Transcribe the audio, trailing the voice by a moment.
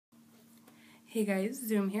Hey guys,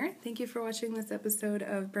 Zoom here. Thank you for watching this episode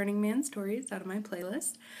of Burning Man Stories out of my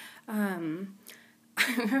playlist. I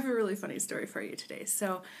have a really funny story for you today.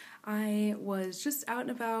 So I was just out and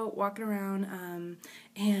about, walking around,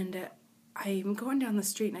 and I'm going down the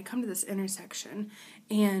street and I come to this intersection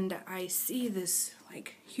and I see this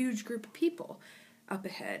huge group of people up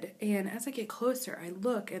ahead. And as I get closer, I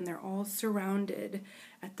look and they're all surrounded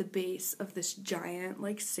at the base of this giant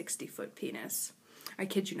 60-foot penis. I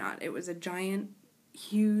kid you not. It was a giant,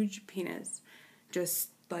 huge penis, just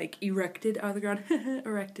erected out of the ground.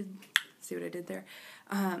 Erected. See what I did there?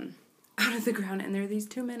 Out of the ground. And there are these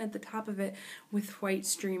two men at the top of it with white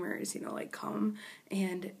streamers, cum.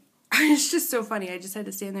 And it's just so funny. I just had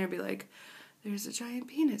to stand there and be like, there's a giant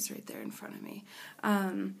penis right there in front of me.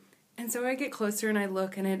 And so I get closer and I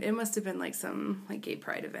look, and it must have been some gay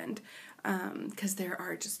pride event, because there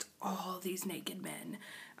are just all these naked men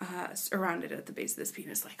surrounded at the base of this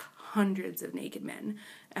penis, hundreds of naked men,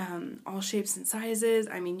 all shapes and sizes.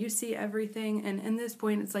 I mean, you see everything, and at this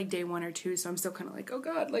point it's day 1 or 2, so I'm still kind of oh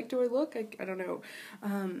god, do I look? I don't know.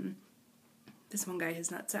 This one guy, his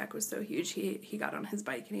nutsack was so huge, he got on his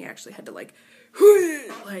bike and he actually had to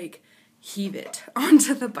heave it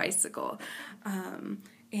onto the bicycle.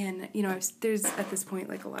 And, there's at this point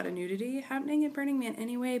a lot of nudity happening at Burning Man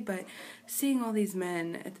anyway, but seeing all these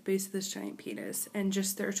men at the base of this giant penis and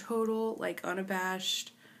just their total,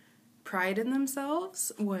 unabashed pride in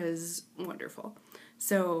themselves was wonderful.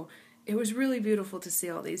 So it was really beautiful to see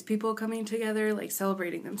all these people coming together,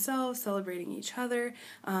 celebrating themselves, celebrating each other,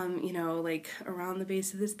 around the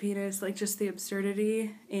base of this penis, just the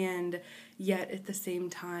absurdity, and yet at the same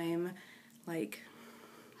time,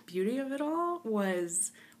 beauty of it all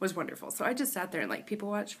was wonderful. So I just sat there and people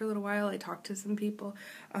watched for a little while. I talked to some people.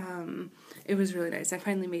 It was really nice. I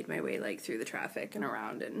finally made my way through the traffic and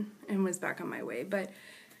around and was back on my way. But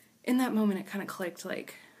in that moment it kind of clicked,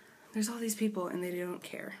 there's all these people and they don't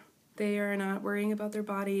care. They are not worrying about their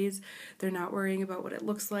bodies. They're not worrying about what it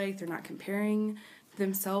looks like. They're not comparing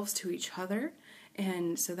themselves to each other.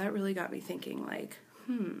 And so that really got me thinking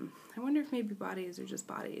I wonder if maybe bodies are just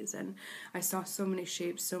bodies. And I saw so many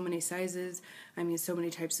shapes, so many sizes. I mean, so many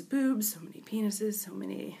types of boobs, so many penises,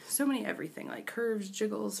 so many everything, curves,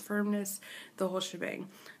 jiggles, firmness, the whole shebang.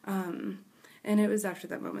 And it was after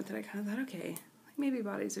that moment that I kind of thought, okay, maybe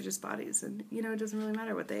bodies are just bodies, and it doesn't really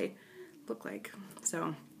matter what they look like.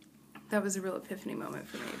 So that was a real epiphany moment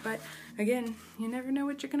for me. But again, you never know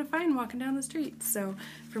what you're going to find walking down the street. So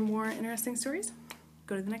for more interesting stories,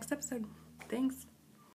 go to the next episode. Thanks.